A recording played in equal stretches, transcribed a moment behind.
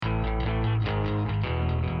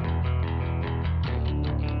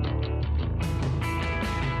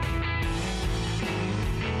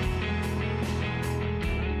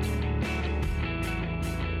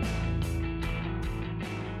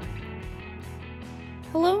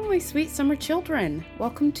Hello, my sweet summer children.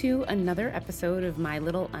 Welcome to another episode of my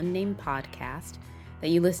little unnamed podcast that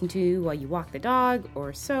you listen to while you walk the dog,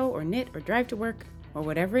 or sew, or knit, or drive to work, or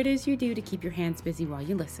whatever it is you do to keep your hands busy while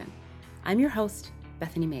you listen. I'm your host,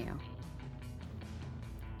 Bethany Mayo.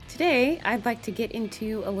 Today, I'd like to get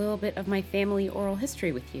into a little bit of my family oral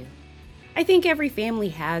history with you. I think every family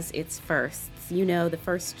has its firsts. You know, the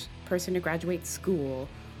first person to graduate school,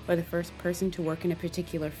 or the first person to work in a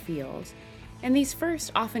particular field. And these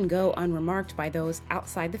firsts often go unremarked by those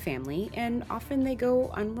outside the family, and often they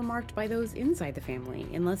go unremarked by those inside the family,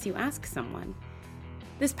 unless you ask someone.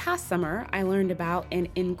 This past summer, I learned about an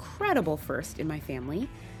incredible first in my family.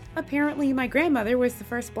 Apparently, my grandmother was the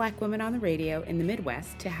first Black woman on the radio in the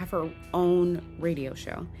Midwest to have her own radio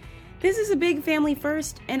show. This is a big family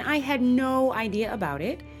first, and I had no idea about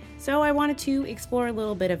it, so I wanted to explore a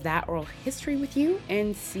little bit of that oral history with you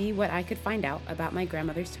and see what I could find out about my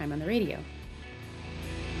grandmother's time on the radio.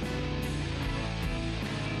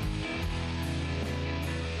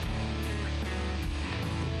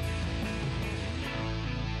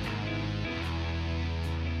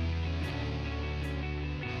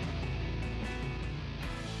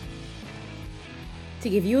 To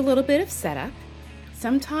give you a little bit of setup,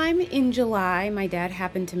 sometime in July, my dad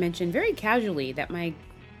happened to mention very casually that my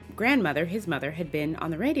grandmother, his mother, had been on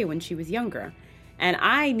the radio when she was younger. And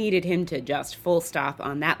I needed him to just full stop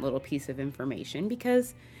on that little piece of information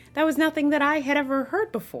because that was nothing that I had ever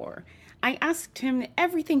heard before. I asked him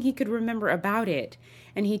everything he could remember about it,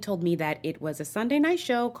 and he told me that it was a Sunday night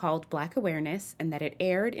show called Black Awareness and that it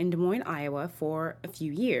aired in Des Moines, Iowa for a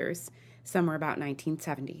few years, somewhere about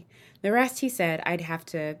 1970. The rest, he said, I'd have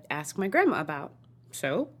to ask my grandma about.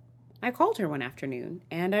 So I called her one afternoon,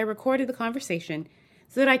 and I recorded the conversation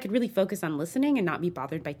so that I could really focus on listening and not be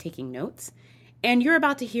bothered by taking notes. And you're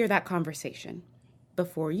about to hear that conversation.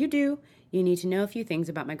 Before you do, you need to know a few things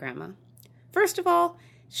about my grandma. First of all,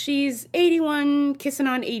 she's 81, kissing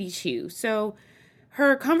on 82, so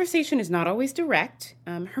her conversation is not always direct.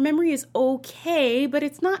 Her memory is okay, but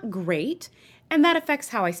it's not great, and that affects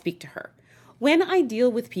how I speak to her. When I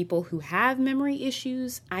deal with people who have memory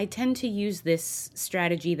issues, I tend to use this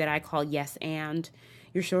strategy that I call yes and.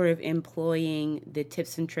 You're sort of employing the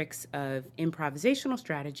tips and tricks of improvisational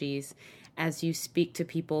strategies as you speak to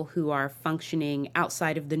people who are functioning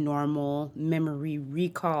outside of the normal memory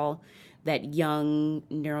recall that young,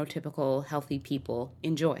 neurotypical, healthy people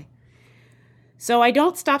enjoy. So I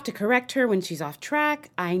don't stop to correct her when she's off track.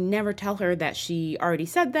 I never tell her that she already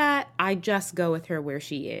said that. I just go with her where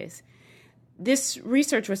she is. This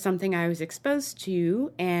research was something I was exposed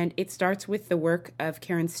to, and it starts with the work of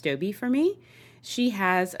Karen Stobbe for me. She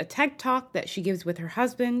has a TED Talk that she gives with her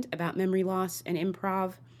husband about memory loss and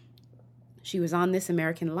improv. She was on This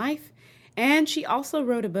American Life, and she also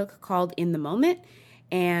wrote a book called In the Moment,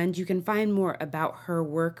 and you can find more about her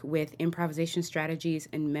work with improvisation strategies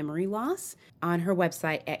and memory loss on her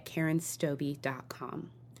website at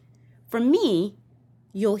karenstobbe.com. From me,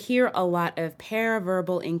 you'll hear a lot of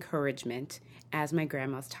paraverbal encouragement as my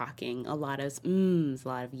grandma's talking, a lot of a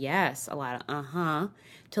lot of yes, a lot of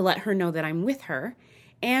to let her know that I'm with her.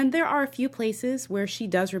 And there are a few places where she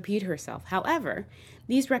does repeat herself. However,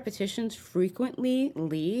 these repetitions frequently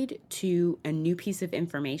lead to a new piece of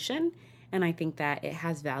information, and I think that it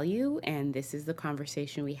has value, and this is the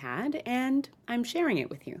conversation we had, and I'm sharing it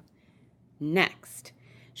with you. Next,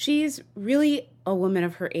 she's really a woman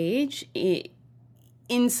of her age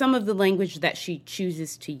in some of the language that she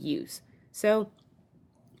chooses to use. So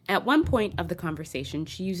at one point of the conversation,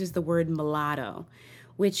 she uses the word mulatto,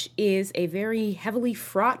 which is a very heavily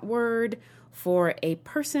fraught word for a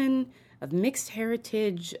person of mixed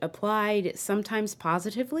heritage applied sometimes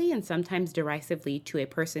positively and sometimes derisively to a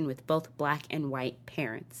person with both Black and white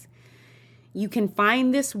parents. You can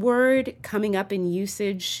find this word coming up in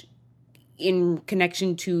usage in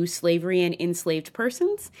connection to slavery and enslaved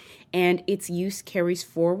persons, and its use carries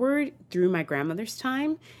forward through my grandmother's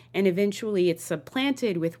time, and eventually it's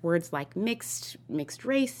supplanted with words like mixed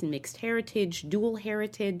race, mixed heritage, dual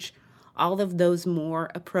heritage, all of those more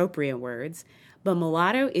appropriate words. But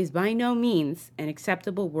mulatto is by no means an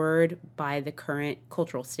acceptable word by the current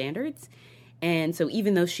cultural standards, and so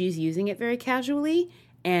even though she's using it very casually,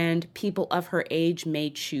 and people of her age may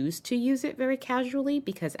choose to use it very casually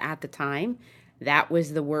because at the time that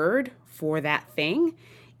was the word for that thing,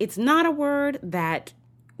 it's not a word that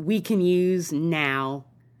we can use now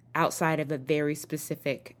outside of a very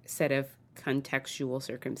specific set of contextual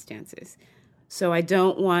circumstances. So I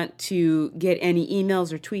don't want to get any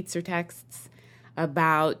emails or tweets or texts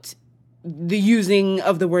about the using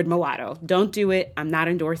of the word mulatto. Don't do it. I'm not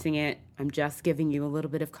endorsing it. I'm just giving you a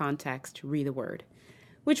little bit of context to read the word.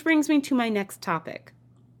 Which brings me to my next topic.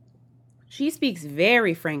 She speaks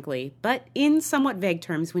very frankly, but in somewhat vague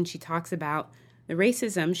terms when she talks about the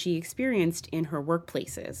racism she experienced in her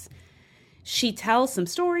workplaces. She tells some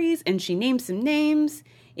stories and she names some names.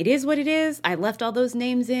 It is what it is. I left all those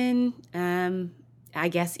names in. I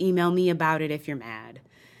guess email me about it if you're mad.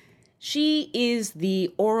 She is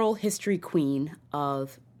the oral history queen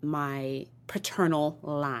of my paternal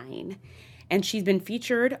line. And she's been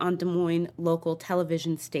featured on Des Moines local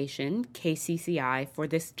television station, KCCI, for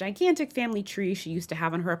this gigantic family tree she used to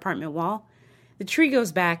have on her apartment wall. The tree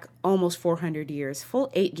goes back almost 400 years, full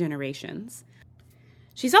 8 generations.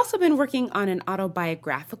 She's also been working on an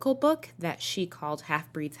autobiographical book that she called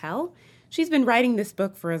Half Breeds Hell. She's been writing this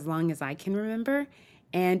book for as long as I can remember.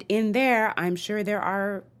 And in there, I'm sure there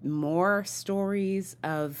are more stories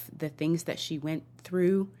of the things that she went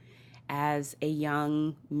through as a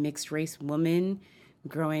young mixed-race woman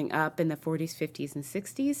growing up in the 40s, 50s, and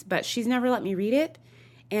 60s. But she's never let me read it.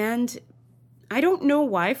 And I don't know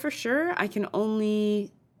why for sure. I can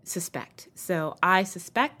only suspect. So I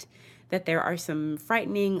suspect that there are some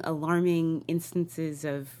frightening, alarming instances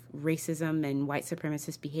of racism and white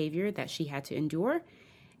supremacist behavior that she had to endure,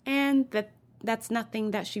 and that's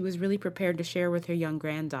nothing that she was really prepared to share with her young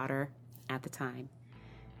granddaughter at the time.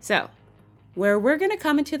 So, where we're going to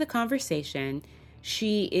come into the conversation,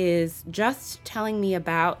 she is just telling me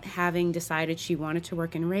about having decided she wanted to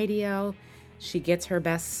work in radio. She gets her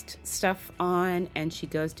best stuff on, and she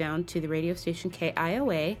goes down to the radio station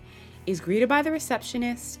KIOA, is greeted by the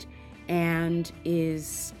receptionist, and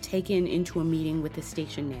is taken into a meeting with the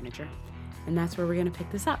station manager. And that's where we're going to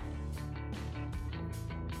pick this up.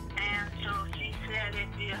 And so she said,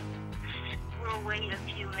 if you will wait a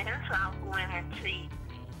few minutes, I'll go in and see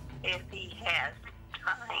if he has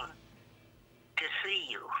time to see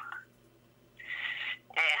you.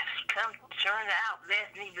 And turned out,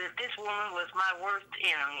 Bethany, that this woman was my worst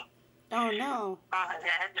enemy. Oh, no.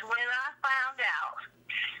 That's when I found out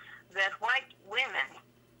that white women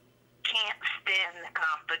can't stand the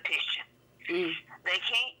competition. They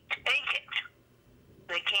can't take it.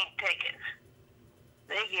 They can't take it.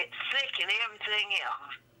 They get sick and everything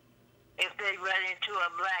else if they run into a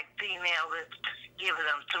black female that's giving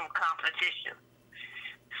them some competition.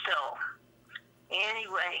 So,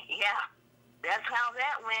 anyway, yeah, that's how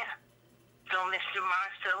that went. So Mr.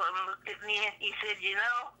 Marcellin looked at me and he said, you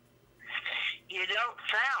know, you don't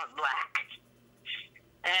sound black.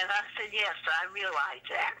 And I said, yes, I realize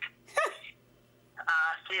that.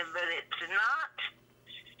 I said, but it's not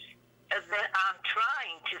that I'm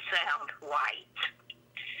trying to sound white.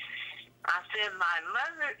 I said, my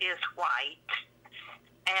mother is white,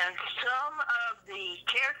 and some of the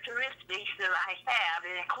characteristics that I have,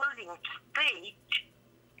 including speech,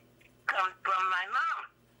 come from my mom.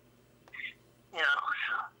 You know,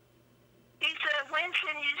 so he said, when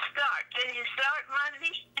can you start? Can you start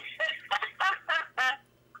Monday?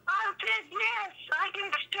 I said, yes, I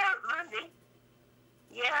can start Monday.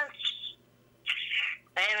 Yes.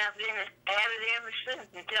 And I've been at it ever since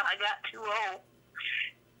until I got too old.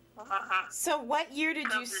 So what year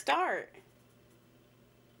did you start?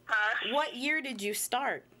 What year did you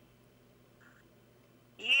start?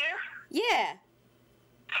 Year? Yeah.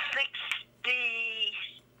 68,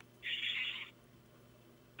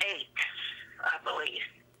 I believe.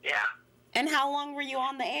 Yeah. And how long were you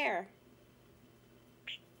on the air?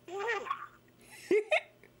 Woo.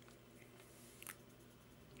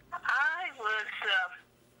 I was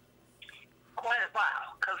quite a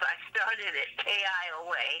while because I started at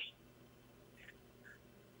KIOA.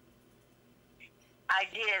 I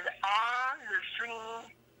did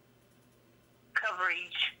on-the-scene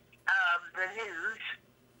coverage of the news,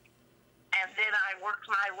 and then I worked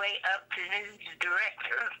my way up to news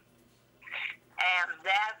director, and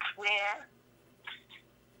that's when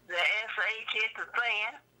the SH hit the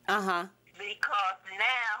fan. Because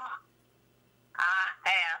now I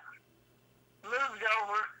have moved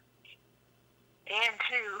over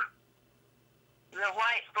into the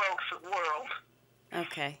white folks' world.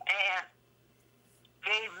 Okay. And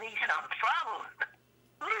gave me some problems.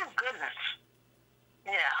 Oh, goodness.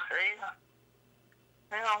 Yeah,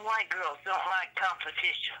 white girls don't like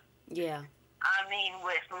competition. Yeah. I mean,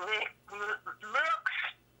 with looks,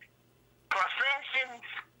 professions,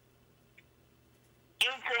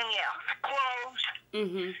 anything else, clothes.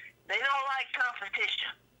 They don't like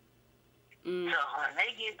competition. So they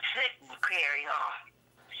get sick and carry on.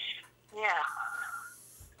 Yeah.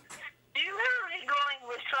 Do you remember me going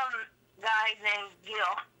with some guy named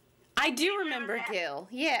Gil? I do remember Gil.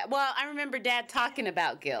 Yeah. Well, I remember Dad talking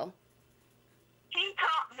about Gil. He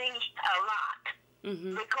taught me a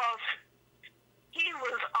lot because he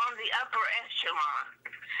was on the upper echelon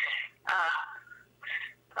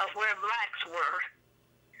of where blacks were,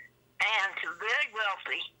 and very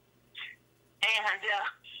wealthy. And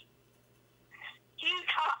he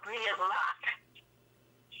taught me a lot.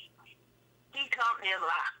 He taught me a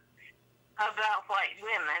lot about white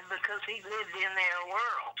women because he lived in their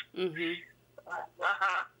world. Mm-hmm.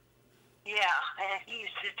 Yeah, and he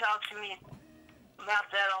used to talk to me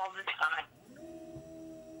about that all the time.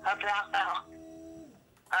 About how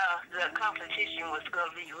the competition was going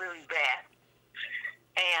to be really bad.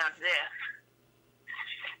 And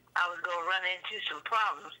I was going to run into some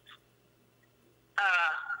problems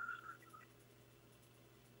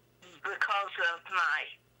because of my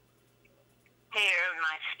hair and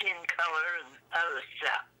my skin color and other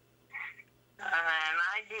stuff. And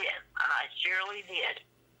I did. I surely did.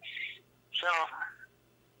 So,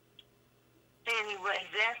 anyway,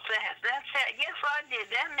 that's that. That's that. Yes, I did.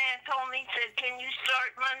 That man told me, said, can you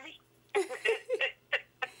start Monday?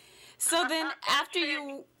 So then after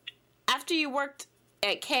you worked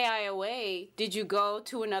at KIOA, did you go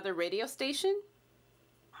to another radio station?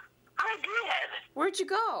 I did. Where'd you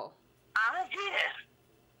go? I did.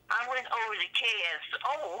 I went over to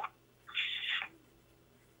KSO,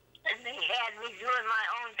 and they had me doing my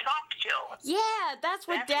own talk show. Yeah, that's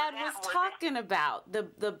what Dad was talking about.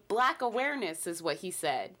 The black awareness is what he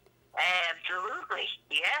said. Absolutely,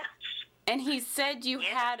 yes. And he said you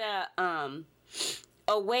had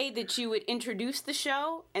a way that you would introduce the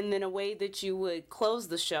show and then a way that you would close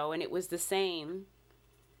the show, and it was the same.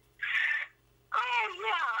 Oh,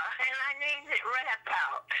 yeah, and I named it Rap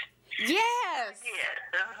Out. Yes! Yes,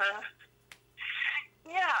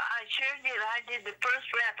 Yeah, I sure did. I did the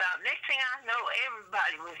first Rap Out. Next thing I know,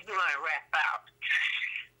 everybody was doing a Rap Out.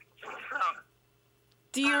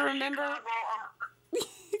 Do you remember?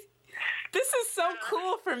 This is so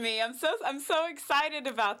cool for me. I'm so excited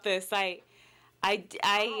about this.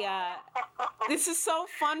 This is so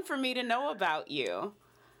fun for me to know about you.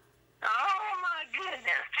 Oh my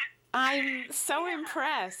goodness! I'm so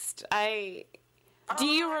impressed. Do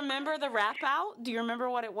you remember the Rap Out? Do you remember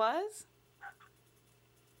what it was?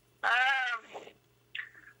 I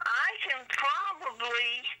can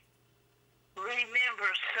probably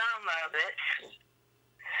remember some of it.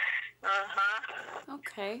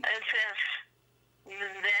 Okay. It says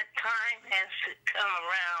that time has come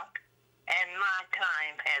around, and my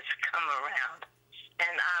time has come around,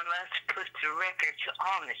 and I must put the records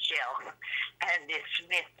on the shelf and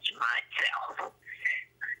dismiss myself.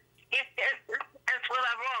 That's what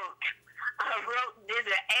I wrote. Did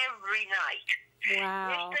it every night. Wow.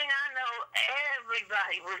 Next thing I know,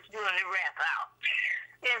 everybody was doing a Rap Out.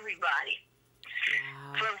 Everybody.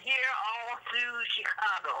 Wow. From here all through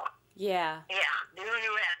Chicago. Yeah. Yeah, doing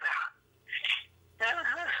a Rap Out.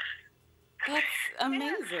 That's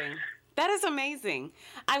amazing. That is amazing.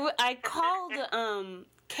 I called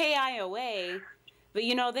KIOA, but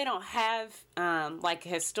they don't have like a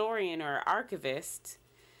historian or archivist.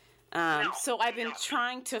 So I've been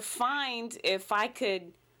trying to find if I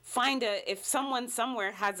could find if someone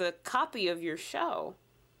somewhere has a copy of your show.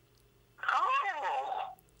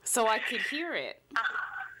 Oh. So I could hear it.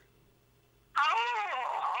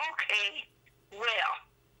 Oh, okay. Well,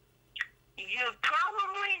 you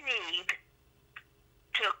probably need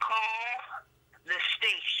to call the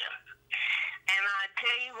station. And I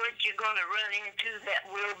tell you what you're going to run into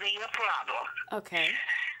that will be a problem. Okay.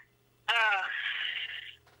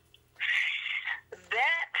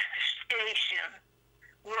 That station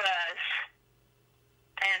was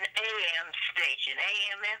an AM station,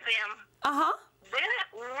 AM, FM. Uh-huh. Then it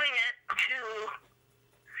went to,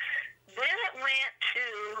 where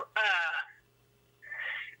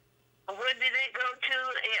did it go to?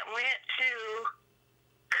 It went to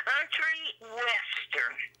Country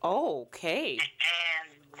Western. Oh, okay.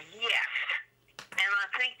 And yes, and I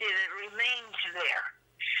think that it remains there.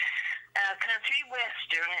 Country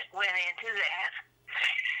Western, it went into that.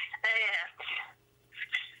 And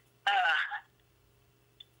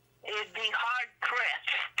it'd be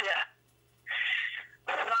hard-pressed to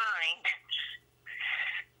find.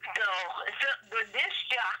 So the disc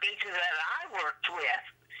jockeys that I worked with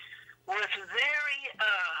was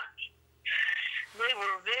they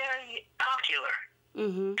were very popular.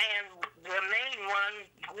 Mm-hmm. And the main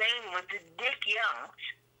one's name was Dick Young,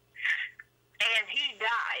 and he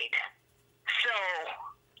died. So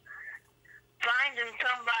finding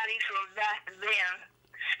somebody from back then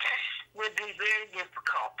would be very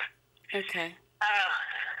difficult. Okay.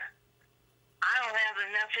 I don't have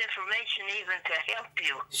enough information even to help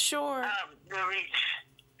you. Sure. The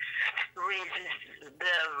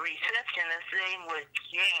receptionist's name was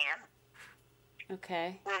Jan.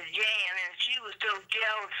 Okay. with Jan, and she was so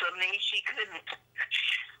jealous of me she couldn't.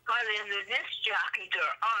 But then the disc jockeys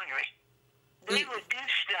are ornery. They would do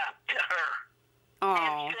stuff to her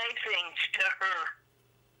and say things to her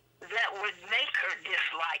that would make her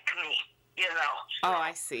dislike me, you know. Oh,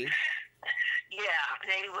 I see. Yeah,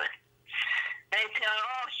 they would. They tell her,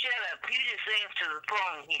 "Oh, shut up! You just answer the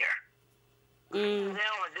phone here."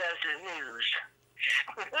 No one does the news.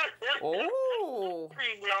 Oh.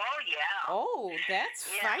 Oh yeah. Oh, that's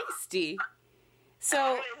feisty. Oh,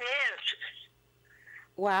 So. it is.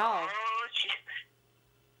 Wow. Oh, she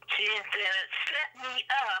said it set me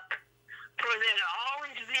up for there to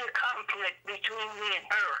always be a conflict between me and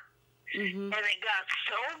her. Mm-hmm. And it got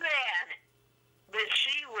so bad that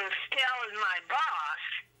she was telling my boss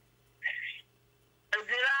that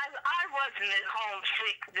I wasn't at home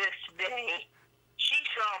sick this day. She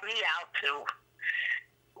saw me out to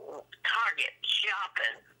Target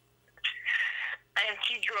shopping. And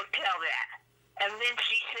she'd go tell that. And then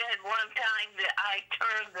she said one time that I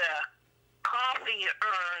turned the coffee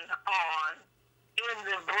urn on in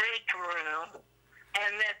the break room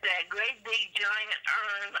and that great big giant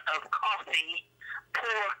urn of coffee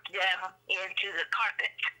poured down into the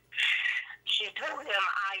carpet. She told him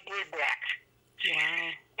I did that.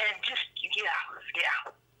 Wow. And just, yeah,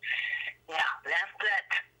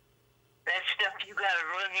 that's stuff you gotta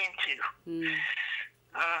run into.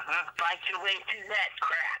 Fight your way through that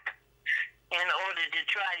crap in order to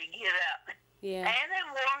try to get up. Yeah. And it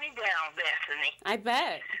wore me down, Bethany. I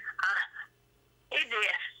bet. It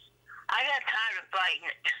did. I got tired of fighting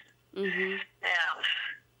it. Mm-hmm. Now,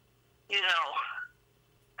 you know,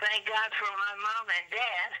 thank God for my mom and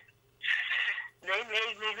dad. They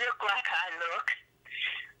made me look like I look.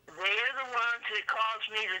 They're the ones that caused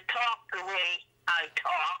me to talk the way I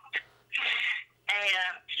talked.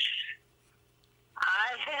 And I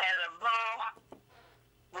had a ball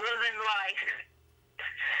living life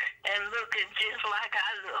and looking just like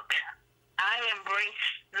I look. I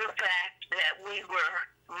embraced the fact that we were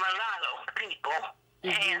mulatto people.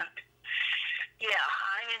 And, yeah,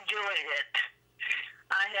 I enjoyed it.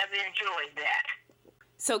 I have enjoyed that.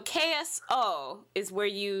 So KSO is where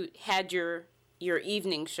you had your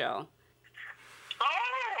evening show.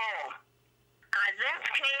 Oh, I left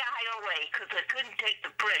KIOA because I couldn't take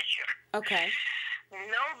the pressure. Okay.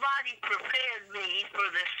 Nobody prepared me for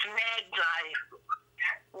the snags I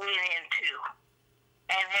went into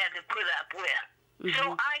and had to put up with.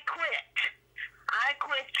 So I quit. I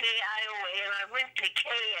quit KIOA and I went to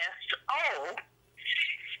KSO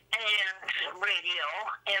and radio,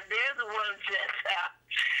 and they're the ones that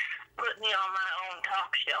put me on my own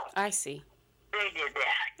talk show. I see. They did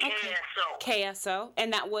that. Okay. KSO. KSO,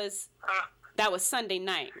 and that was Sunday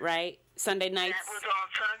night, right? Sunday nights. That was on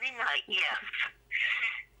Sunday night. Yes.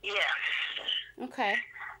 Yes. Okay.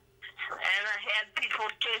 And I had people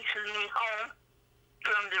chasing me home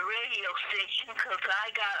from the radio station because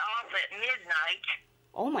I got off at midnight.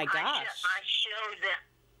 Oh my gosh. I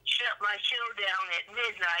shut my show down at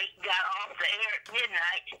midnight, got off the air at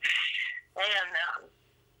midnight, and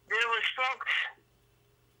there was folks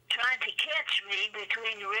trying to catch me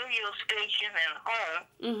between the radio station and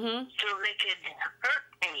home so they could hurt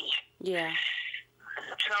me. Yeah.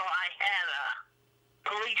 So I had a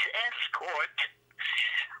police escort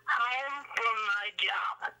home from my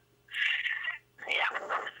job. Yeah.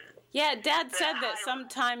 Yeah, Dad said that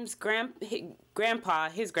sometimes his grandpa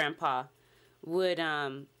would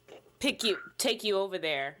take you over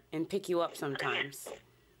there and pick you up sometimes.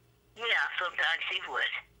 Yeah, sometimes he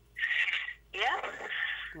would. Yeah.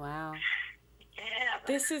 Wow. Yeah.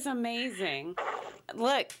 This is amazing.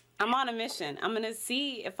 Look, I'm on a mission. I'm going to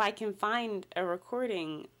see if I can find a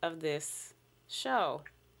recording of this show.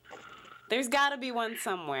 There's got to be one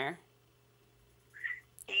somewhere.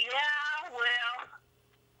 Yeah, well,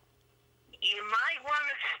 you might want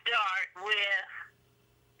to start with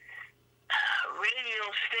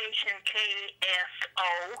radio station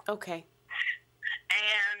KSO. Okay.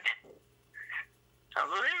 And a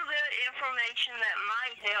little bit of information that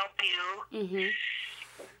might help you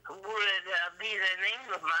would be the name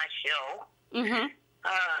of my show.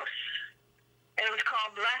 It was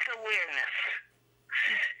called Black Awareness.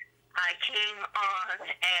 I came on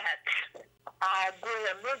at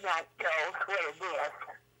the midnight show, what it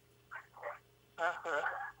is.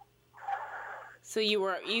 So you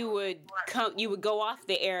would go off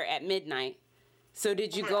the air at midnight. So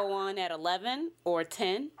did you go on at 11 or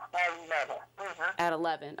 10? At 11. At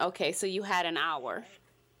 11. Okay, so you had an hour.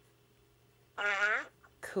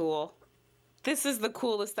 Cool. This is the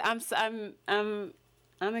coolest. I'm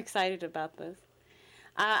excited about this.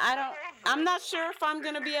 I'm not sure if I'm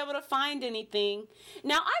going to be able to find anything.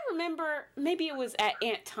 Now, I remember maybe it was at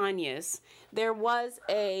Aunt Tanya's. There was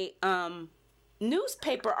a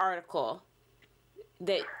newspaper article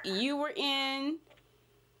that you were in.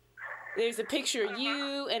 There's a picture of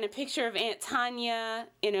you and a picture of Aunt Tanya.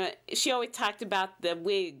 She always talked about the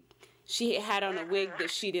wig. She had on a wig that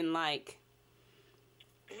she didn't like.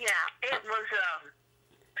 Yeah, it was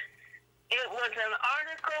an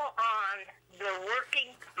article on the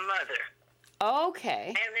working mother. Okay.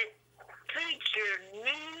 And it featured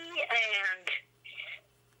me, and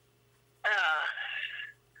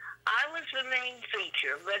I was the main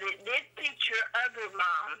feature, but it did feature other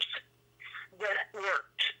moms that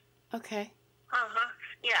worked. Okay.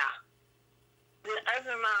 Yeah. The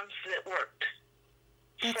other moms that worked.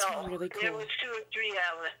 That's really cool. There was 2 or 3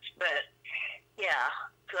 of us, but yeah,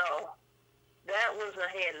 so that was a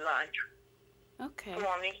headline. Okay.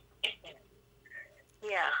 For me.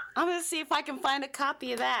 Yeah. I'm gonna see if I can find a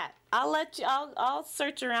copy of that. I'll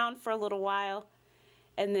search around for a little while,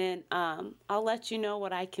 and then I'll let you know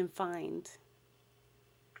what I can find.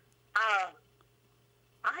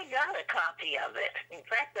 I got a copy of it. In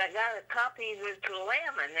fact, I got a copy that's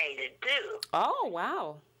laminated too. Oh,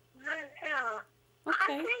 wow. Yeah.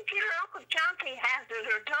 Okay. I think your Uncle Chunky has it,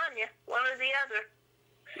 or Tanya, one or the other.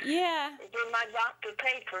 Yeah. It's in my box of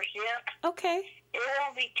papers, yep. Okay. It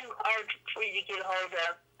won't be too hard for you to get hold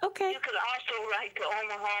of. Okay. You could also write to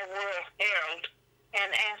Omaha World Herald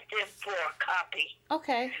and ask them for a copy.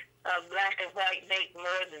 Okay. Of Black and White Make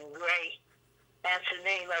More Than Gray. That's the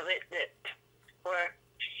name of it where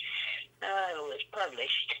it was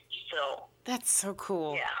published. So. That's so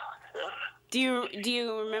cool. Yeah. So. Do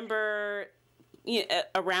you remember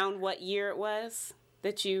around what year it was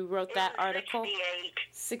that you wrote that article? 68.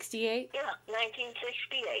 68? Yeah,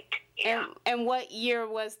 1968. Yeah. And what year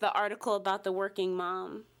was the article about the working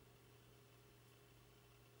mom?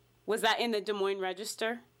 Was that in the Des Moines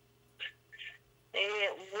Register?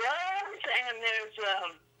 It was, and there's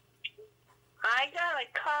I got a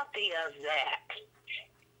copy of that,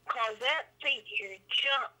 because that featured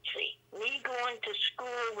Chauncey, me going to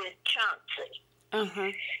school with Chauncey.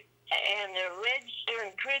 Uh-huh. And the Register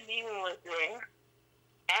and Tribune was there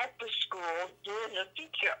at the school doing a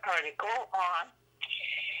feature article on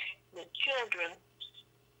the children's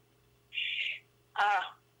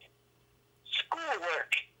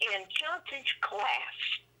schoolwork in Chauncey's class.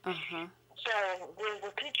 Uh-huh. So there's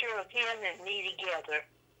a picture of him and me together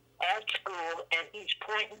at school, and he's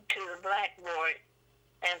pointing to the blackboard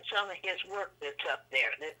and some of his work that's up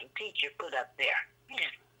there, that the teacher put up there.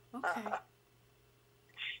 Okay.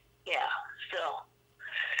 Yeah, so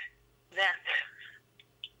that's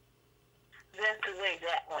the way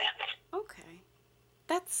that went. Okay.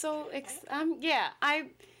 That's so, It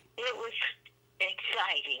was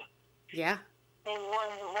exciting. Yeah. And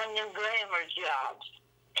one of them glamour jobs.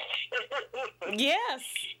 Yes.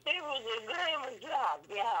 It was a glamour job,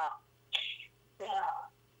 yeah.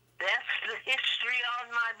 That's the history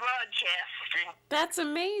on my broadcasting. That's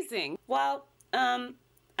amazing. Well,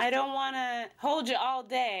 I don't want to hold you all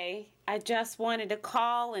day. I just wanted to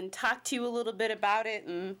call and talk to you a little bit about it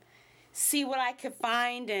and see what I could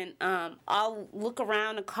find, and I'll look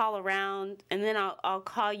around and call around, and then I'll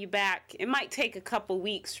call you back. It might take a couple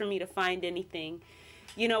weeks for me to find anything.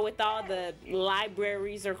 With all the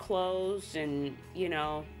libraries are closed, and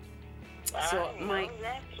so it might.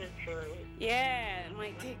 Yeah, it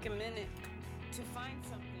might take a minute to find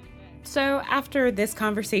something. So after this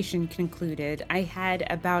conversation concluded, I had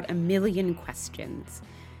about 1 million questions.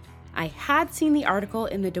 I had seen the article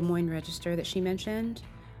in the Des Moines Register that she mentioned,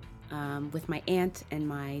 with my aunt and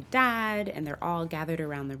my dad, and they're all gathered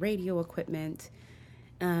around the radio equipment.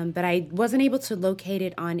 But I wasn't able to locate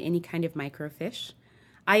it on any kind of microfiche.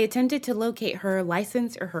 I attempted to locate her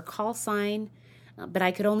license or her call sign, but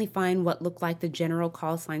I could only find what looked like the general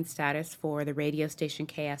call sign status for the radio station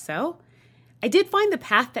KSO. I did find the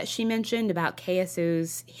path that she mentioned about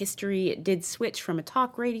KSO's history. It did switch from a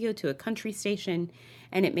talk radio to a country station,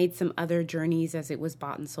 and it made some other journeys as it was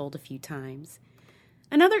bought and sold a few times.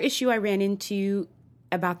 Another issue I ran into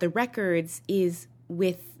about the records is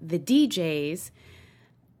with the DJs.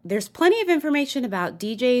 There's plenty of information about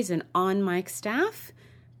DJs and on-mic staff,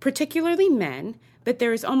 particularly men, but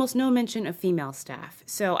there is almost no mention of female staff.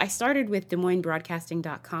 So I started with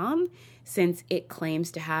DesMoinesBroadcasting.com, since it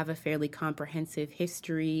claims to have a fairly comprehensive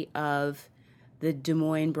history of the Des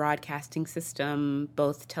Moines broadcasting system,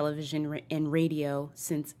 both television and radio,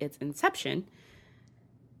 since its inception.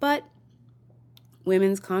 But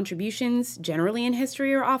women's contributions generally in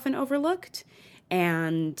history are often overlooked,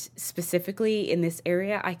 And specifically in this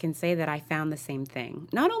area, I can say that I found the same thing.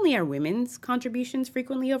 Not only are women's contributions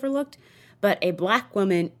frequently overlooked, but a Black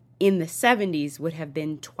woman in the 70s would have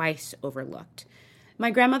been twice overlooked.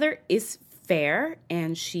 My grandmother is fair,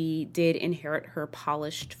 and she did inherit her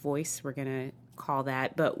polished voice, we're going to call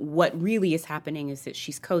that. But what really is happening is that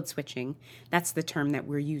she's code switching. That's the term that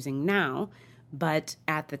we're using now. But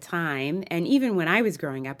at the time, and even when I was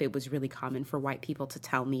growing up, it was really common for white people to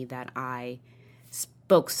tell me that I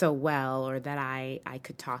spoke so well, or that I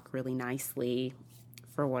could talk really nicely,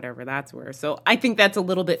 for whatever that's worth. So I think that's a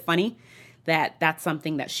little bit funny that that's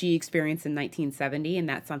something that she experienced in 1970, and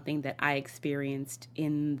that's something that I experienced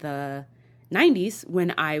in the 90s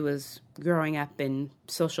when I was growing up and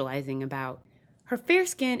socializing about. Her fair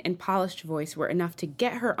skin and polished voice were enough to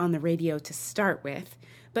get her on the radio to start with,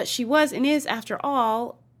 but she was and is, after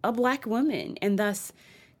all, a Black woman, and thus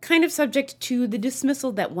kind of subject to the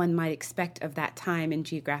dismissal that one might expect of that time and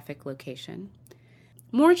geographic location.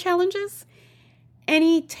 More challenges?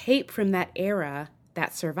 Any tape from that era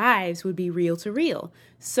that survives would be reel to reel,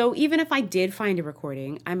 so even if I did find a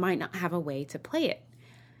recording, I might not have a way to play it.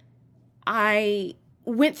 I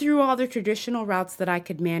went through all the traditional routes that I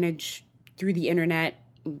could manage through the internet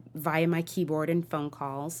via my keyboard and phone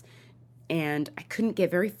calls, and I couldn't get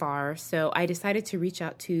very far, so I decided to reach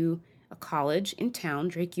out to a college in town,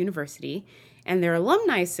 Drake University, and their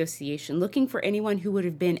alumni association, looking for anyone who would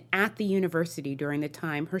have been at the university during the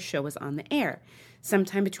time her show was on the air,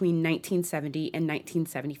 sometime between 1970 and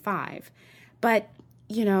 1975. But,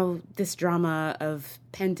 this drama of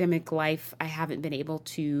pandemic life, I haven't been able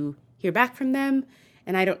to hear back from them,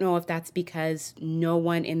 and I don't know if that's because no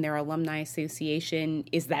one in their alumni association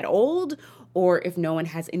is that old, or if no one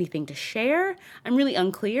has anything to share. I'm really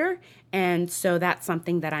unclear, and so that's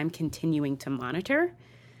something that I'm continuing to monitor.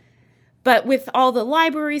 But with all the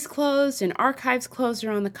libraries closed and archives closed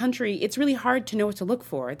around the country, it's really hard to know what to look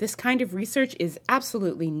for. This kind of research is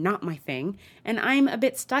absolutely not my thing, and I'm a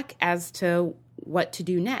bit stuck as to what to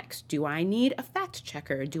do next. Do I need a fact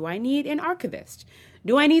checker? Do I need an archivist?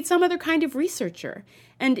 Do I need some other kind of researcher?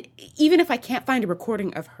 And even if I can't find a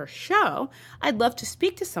recording of her show, I'd love to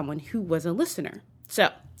speak to someone who was a listener. So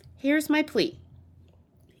here's my plea.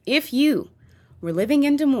 If you were living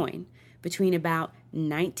in Des Moines between about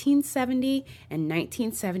 1970 and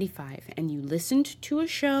 1975, and you listened to a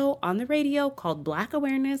show on the radio called Black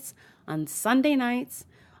Awareness on Sunday nights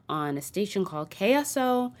on a station called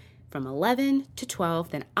KSO from 11 to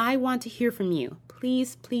 12, then I want to hear from you.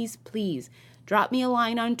 Please, please, please drop me a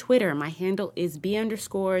line on Twitter. My handle is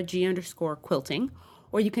B_G_quilting,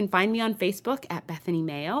 or you can find me on Facebook at Bethany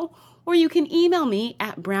Mayo, or you can email me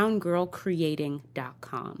at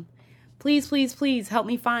browngirlcreating.com. Please, please, please help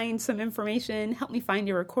me find some information. Help me find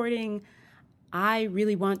a recording. I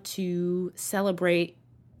really want to celebrate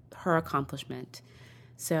her accomplishment.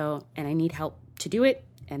 So, and I need help to do it,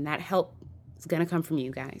 and that help is going to come from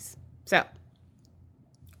you guys. So,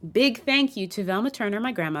 big thank you to Velma Turner,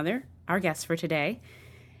 my grandmother, our guest for today.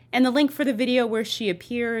 And the link for the video where she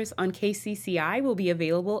appears on KCCI will be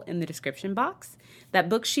available in the description box. That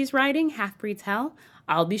book she's writing, Half Breed's Hell,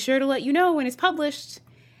 I'll be sure to let you know when it's published.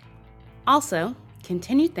 Also,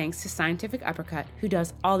 continued thanks to Scientific Uppercut, who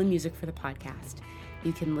does all the music for the podcast.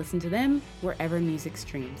 You can listen to them wherever music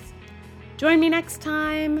streams. Join me next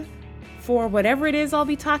time for whatever it is I'll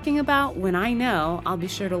be talking about. When I know, I'll be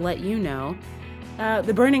sure to let you know.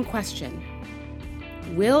 The burning question: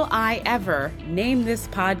 will I ever name this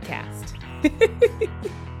podcast?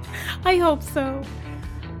 I hope so.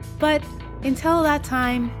 But until that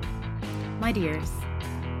time, my dears,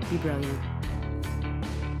 be brilliant.